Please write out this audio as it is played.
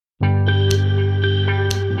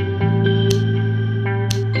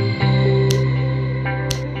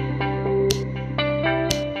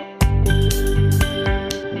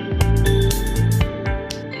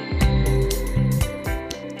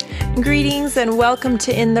and welcome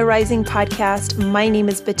to In the Rising podcast. My name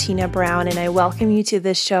is Bettina Brown, and I welcome you to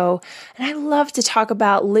this show. And I love to talk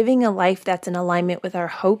about living a life that's in alignment with our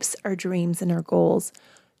hopes, our dreams, and our goals,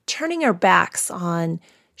 turning our backs on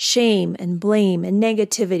shame and blame and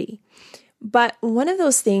negativity. But one of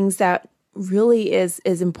those things that really is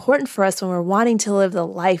important for us when we're wanting to live the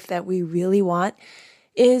life that we really want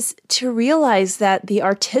is to realize that the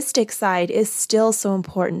artistic side is still so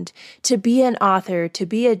important. To be an author, to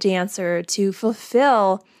be a dancer, to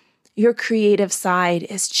fulfill your creative side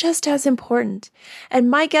is just as important.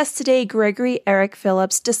 And my guest today, Gregory Eric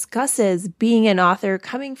Phillips, discusses being an author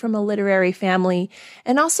coming from a literary family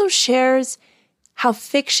and also shares how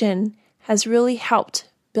fiction has really helped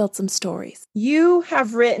build some stories. You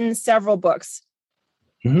have written several books.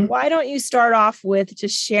 Mm-hmm. Why don't you start off with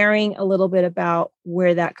just sharing a little bit about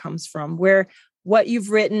where that comes from, what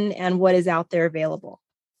you've written and what is out there available?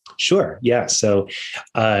 Sure. Yeah. So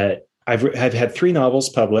I've had 3 novels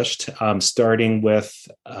published, starting with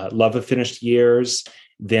Love of Finished Years,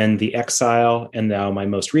 then The Exile, and now my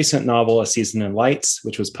most recent novel, A Season in Lights,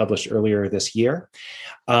 which was published earlier this year.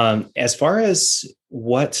 As far as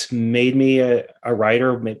what made me a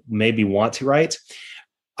writer, made me want to write,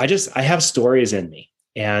 I have stories in me.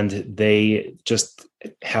 And they just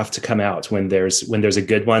have to come out when there's a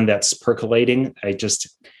good one that's percolating.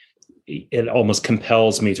 It almost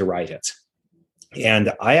compels me to write it.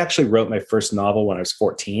 And I actually wrote my first novel when I was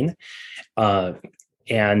 14.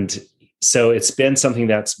 And so it's been something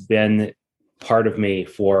that's been part of me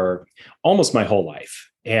for almost my whole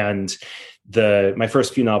life. And my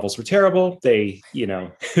first few novels were terrible.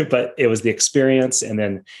 But it was the experience. And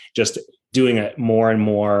then just doing it more and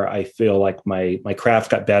more, I feel like my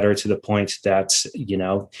craft got better to the point that,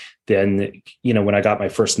 then, when I got my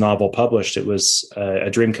first novel published, it was a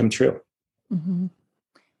dream come true. Mm-hmm.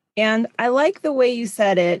 And I like the way you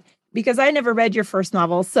said it, because I never read your first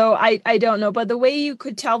novel, so I don't know, but the way you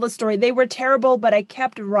could tell the story, they were terrible, but I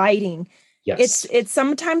kept writing. Yes. It's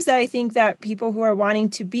sometimes that I think that people who are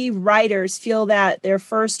wanting to be writers feel that their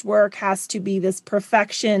first work has to be this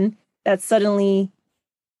perfection that's suddenly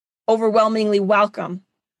overwhelmingly welcome,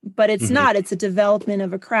 but it's not. It's a development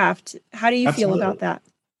of a craft. How do you feel about that?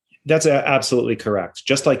 That's absolutely correct.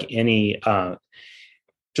 Just like any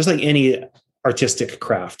artistic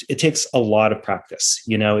craft, it takes a lot of practice.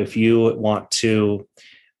 If you want to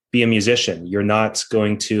be a musician, you're not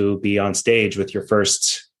going to be on stage with your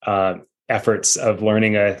first efforts of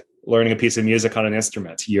learning a piece of music on an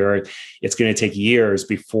instrument. It's going to take years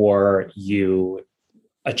before you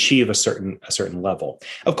achieve a certain level.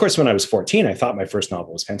 Of course, when I was 14, I thought my first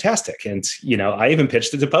novel was fantastic. And, I even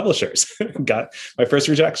pitched it to publishers, got my first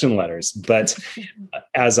rejection letters. But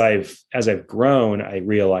as I've grown, I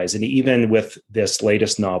realized, and even with this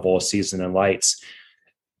latest novel, A Season in Lights,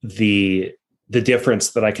 the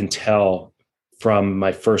difference that I can tell from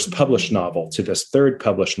my first published novel to this third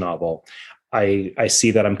published novel, I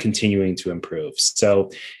see that I'm continuing to improve.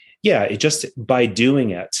 So yeah, by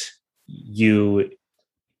doing it,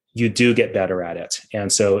 you do get better at it.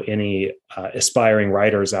 And so any aspiring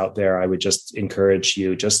writers out there, I would just encourage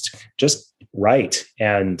you, just write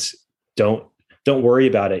and don't worry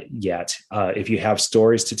about it yet. If you have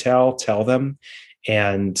stories to tell them.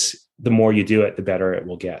 And the more you do it, the better it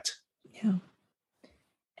will get. Yeah.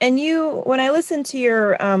 And when I listened to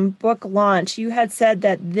your book launch, you had said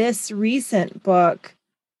that this recent book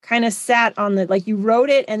kind of sat on you wrote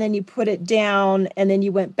it and then you put it down and then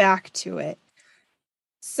you went back to it.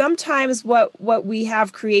 Sometimes what we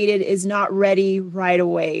have created is not ready right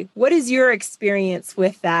away. What is your experience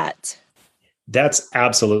with that? That's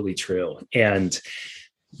absolutely true. And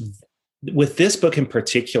with this book in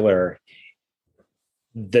particular,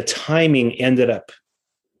 the timing ended up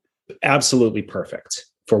absolutely perfect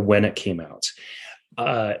for when it came out.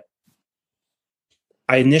 I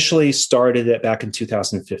initially started it back in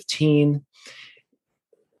 2015.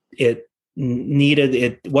 It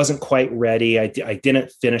wasn't quite ready. I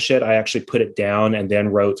didn't finish it. I actually put it down and then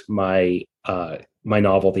wrote my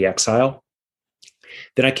novel, The Exile.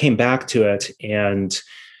 Then I came back to it and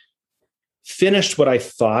finished what I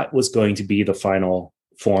thought was going to be the final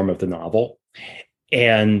form of the novel.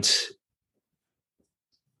 And,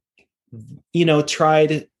 I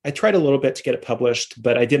tried a little bit to get it published,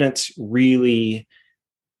 but I didn't really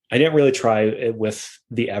try it with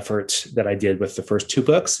the effort that I did with the first 2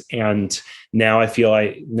 books. And now I feel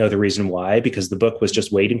I know the reason why, because the book was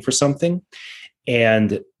just waiting for something.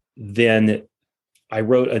 And then I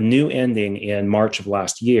wrote a new ending in March of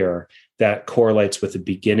last year that correlates with the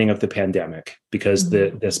beginning of the pandemic, because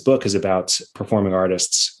this book is about performing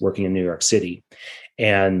artists working in New York City.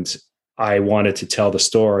 And I wanted to tell the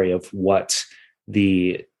story of what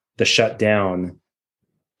the shutdown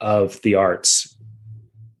of the arts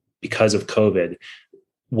because of COVID,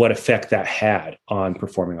 what effect that had on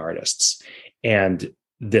performing artists. And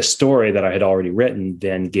this story that I had already written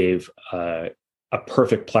then gave a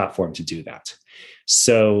perfect platform to do that.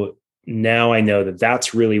 So now I know that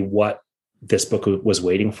that's really what this book was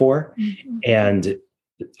waiting for. Mm-hmm. And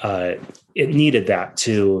it needed that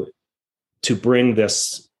to bring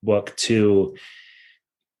this book to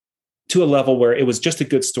a level where it was just a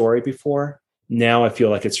good story before. Now I feel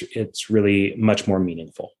like it's really much more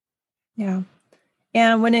meaningful. Yeah.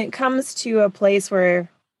 And when it comes to a place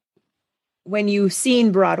where, when you've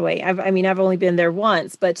seen Broadway, I've only been there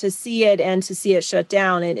once, but to see it and to see it shut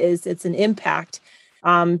down, it's an impact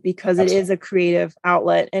because it is a creative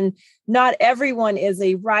outlet. And not everyone is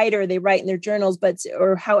a writer. They write in their journals,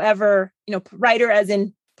 or however, writer as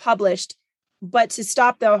in published, but to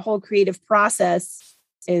stop the whole creative process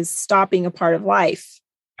is stopping a part of life.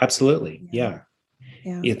 Absolutely. Yeah.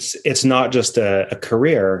 It's not just a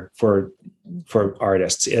career for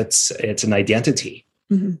artists. It's an identity.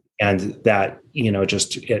 Mm-hmm. And that,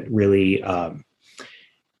 it really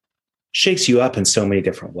shakes you up in so many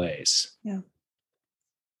different ways. Yeah.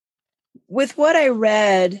 With what I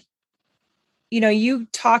read, you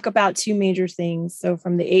talk about two major things. So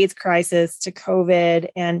from the AIDS crisis to COVID,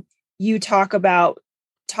 and you talk about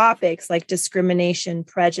topics like discrimination,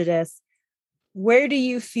 prejudice. Where do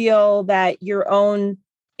you feel that your own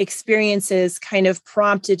experiences kind of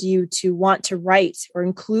prompted you to want to write or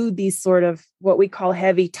include these sort of what we call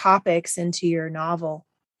heavy topics into your novel?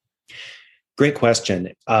 Great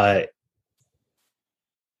question. I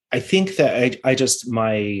think that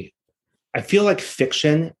I feel like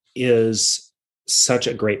fiction is such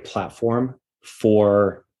a great platform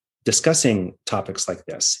for discussing topics like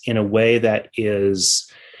this in a way that is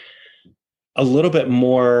a little bit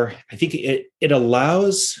more, I think it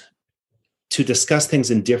allows to discuss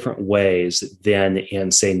things in different ways than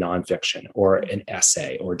in, say, nonfiction or an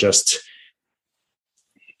essay, or just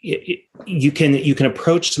you can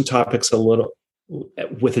approach some topics a little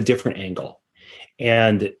with a different angle.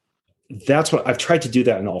 And that's what I've tried to do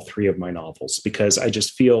that in all three of my novels, because I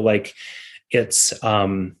just feel like it's,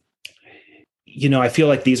 I feel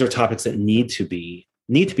like these are topics that need to be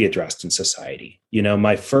addressed in society.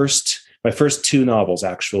 My first two novels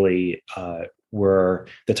actually were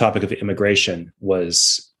the topic of immigration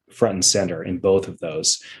was front and center in both of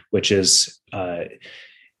those, which is,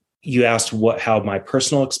 you asked how my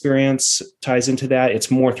personal experience ties into that.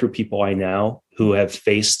 It's more through people I know who have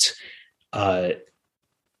faced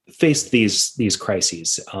these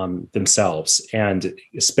crises themselves. And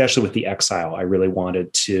especially with The Exile, I really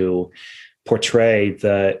wanted to portray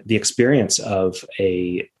the experience of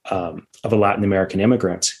a Latin American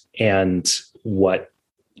immigrant and what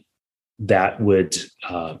that would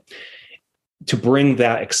to bring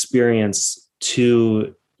that experience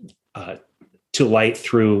to light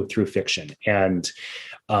through fiction, and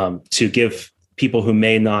to give people who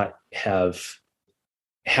may not have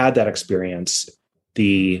had that experience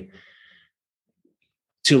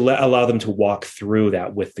allow them to walk through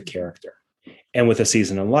that with the character. And with A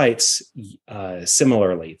Season in Lights,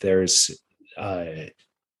 similarly, there's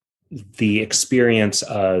the experience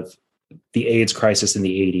of the AIDS crisis in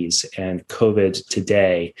the 80s and COVID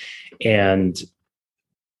today, and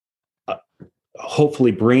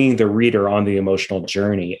hopefully bringing the reader on the emotional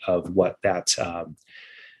journey of what that, of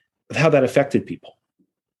how that affected people.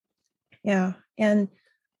 Yeah. And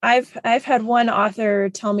I've had one author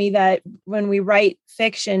tell me that when we write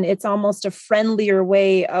fiction, it's almost a friendlier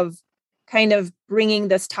way of kind of bringing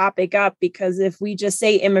this topic up, because if we just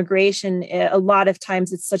say immigration, a lot of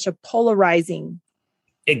times it's such a polarizing.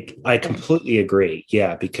 I completely agree.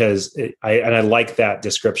 Yeah, because I like that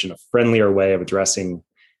description, a friendlier way of addressing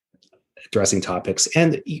topics.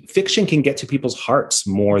 And fiction can get to people's hearts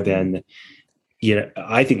more than,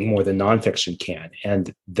 I think more than nonfiction can.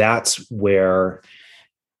 And that's where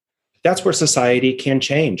society can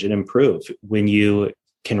change and improve, when you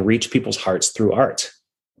can reach people's hearts through art.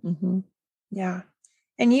 Mm-hmm. Yeah.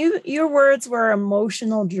 And your words were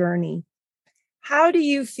emotional journey. How do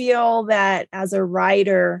you feel that as a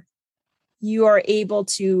writer, you are able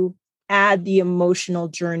to add the emotional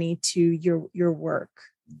journey to your work?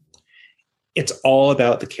 It's all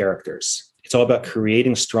about the characters. It's all about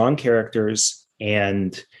creating strong characters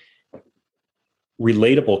and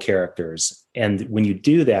relatable characters. And when you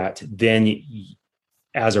do that, then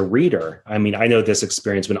as a reader, I know this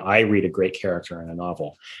experience when I read a great character in a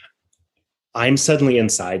novel, I'm suddenly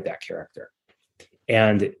inside that character.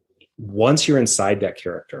 And once you're inside that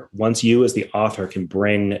character, once you as the author can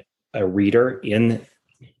bring a reader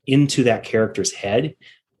into that character's head,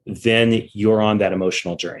 then you're on that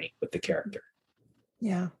emotional journey with the character.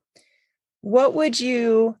 Yeah. What would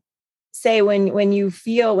you say when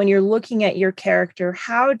you're looking at your character,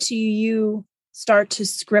 how do you start to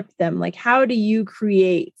script them? Like, how do you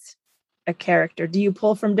create a character? Do you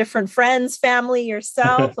pull from different friends, family,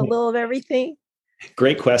 yourself, a little of everything?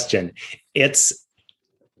 Great question. It's,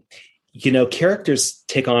 characters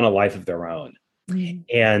take on a life of their own. Mm-hmm.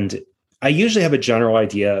 And I usually have a general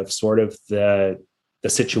idea of sort of the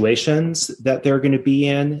situations that they're going to be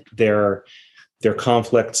in, their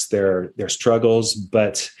conflicts, their struggles,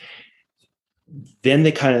 but then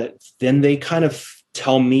they kind of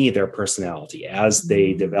tell me their personality as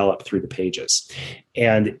they develop through the pages.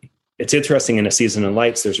 And it's interesting, in A Season in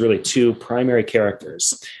Lights, there's really two primary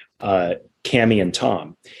characters, Cammy and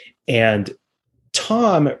Tom. And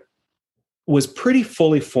Tom was pretty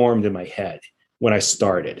fully formed in my head when I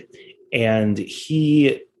started. And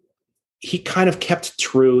he kind of kept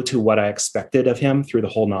true to what I expected of him through the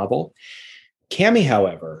whole novel. Cammy,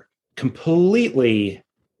 however, completely,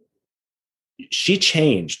 she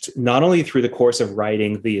changed not only through the course of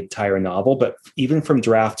writing the entire novel, but even from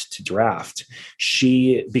draft to draft.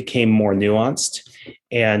 She became more nuanced,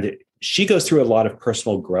 and she goes through a lot of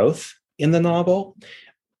personal growth in the novel,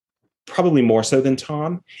 probably more so than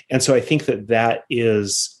Tom. And so I think that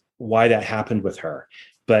is why that happened with her.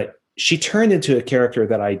 But she turned into a character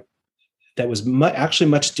that was actually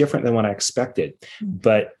much different than what I expected,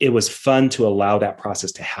 but it was fun to allow that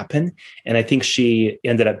process to happen. And I think she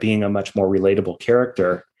ended up being a much more relatable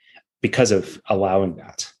character because of allowing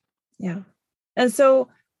that. Yeah. And so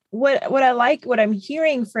what I'm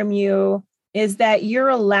hearing from you is that you're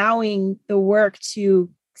allowing the work to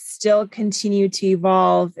still continue to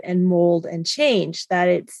evolve and mold and change, that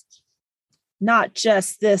it's not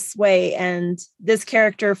just this way and this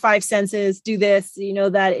character, 5 senses, do this,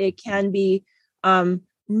 that it can be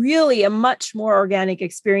really a much more organic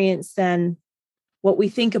experience than what we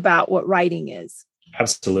think about what writing is.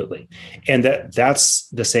 Absolutely. And that's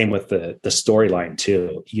the same with the storyline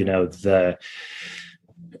too.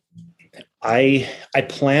 I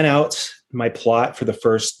plan out my plot for the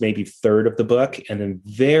first maybe third of the book, and then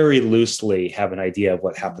very loosely have an idea of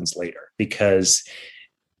what happens later, because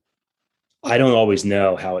I don't always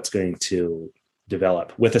know how it's going to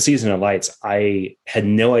develop. With A Season of Lights, I had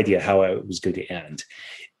no idea how it was going to end.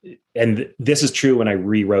 And this is true when I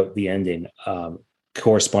rewrote the ending,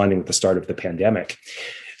 corresponding with the start of the pandemic.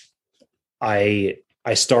 I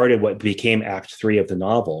started what became Act 3 of the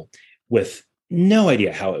novel with no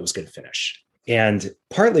idea how it was going to finish. And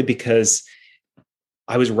partly because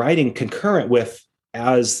I was writing concurrent with,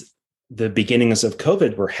 as the beginnings of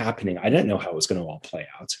COVID were happening, I didn't know how it was going to all play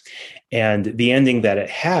out. And the ending that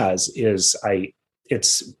it has is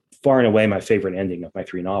it's far and away my favorite ending of my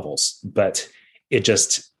 3 novels, but it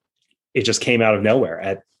just came out of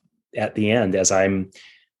nowhere at the end, as I'm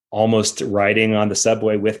almost riding on the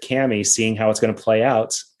subway with Cammy, seeing how it's going to play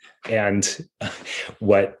out. And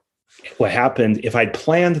what happened, if I'd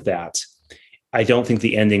planned that, I don't think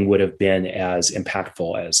the ending would have been as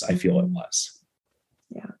impactful as I feel it was.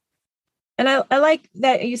 Yeah. And I like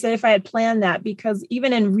that you said, if I had planned that, because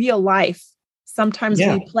even in real life, sometimes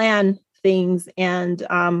we plan things, and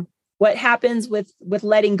what happens with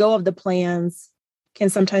letting go of the plans can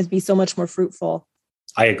sometimes be so much more fruitful.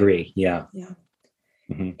 I agree. Yeah. Yeah.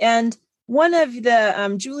 Mm-hmm. And one of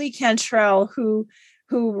the Julie Cantrell, who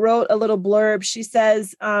wrote a little blurb, she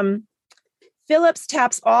says, Phillips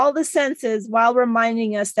taps all the senses while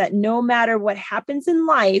reminding us that no matter what happens in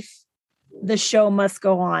life, the show must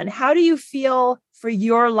go on. How do you feel for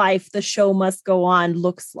your life the show must go on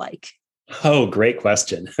looks like? Oh, great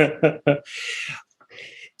question. For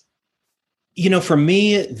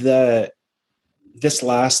me, this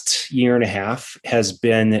last year and a half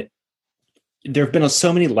there have been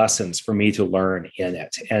so many lessons for me to learn in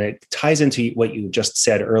it. And it ties into what you just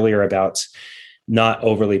said earlier about not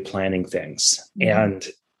overly planning things. Mm-hmm. And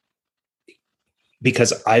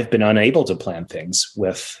because I've been unable to plan things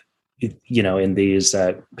in these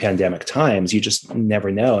pandemic times, you just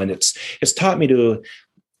never know. And it's taught me to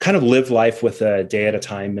kind of live life with a day at a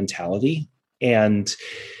time mentality. And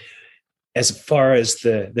as far as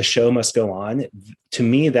the show must go on, to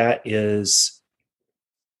me, that's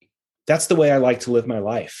the way I like to live my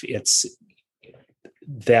life. It's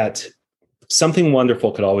that something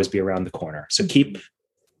wonderful could always be around the corner. So keep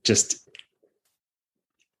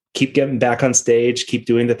getting back on stage, keep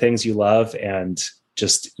doing the things you love, and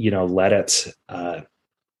just, let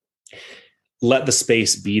the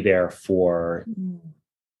space be there for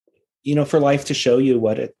life to show you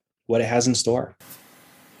what it has in store.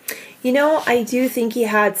 I do think he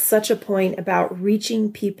had such a point about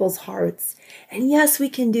reaching people's hearts. And yes, we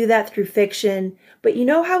can do that through fiction, but you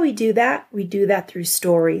know how we do that? We do that through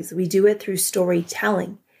stories. We do it through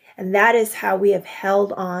storytelling. And that is how we have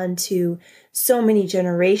held on to so many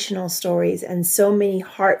generational stories and so many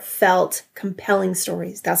heartfelt, compelling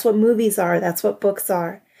stories. That's what movies are. That's what books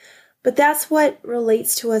are. But that's what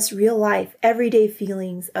relates to us real life, everyday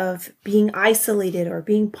feelings of being isolated or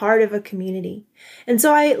being part of a community. And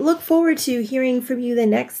so I look forward to hearing from you the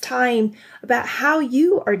next time about how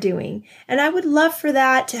you are doing. And I would love for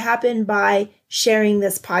that to happen by sharing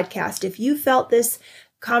this podcast. If you felt this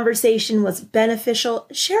conversation was beneficial,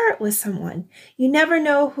 share it with someone. You never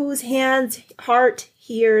know whose hands, heart,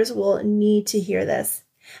 ears will need to hear this.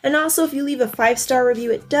 And also, if you leave a 5-star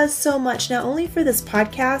review, it does so much, not only for this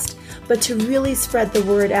podcast, but to really spread the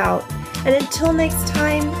word out. And until next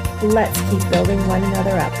time, let's keep building one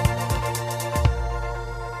another up.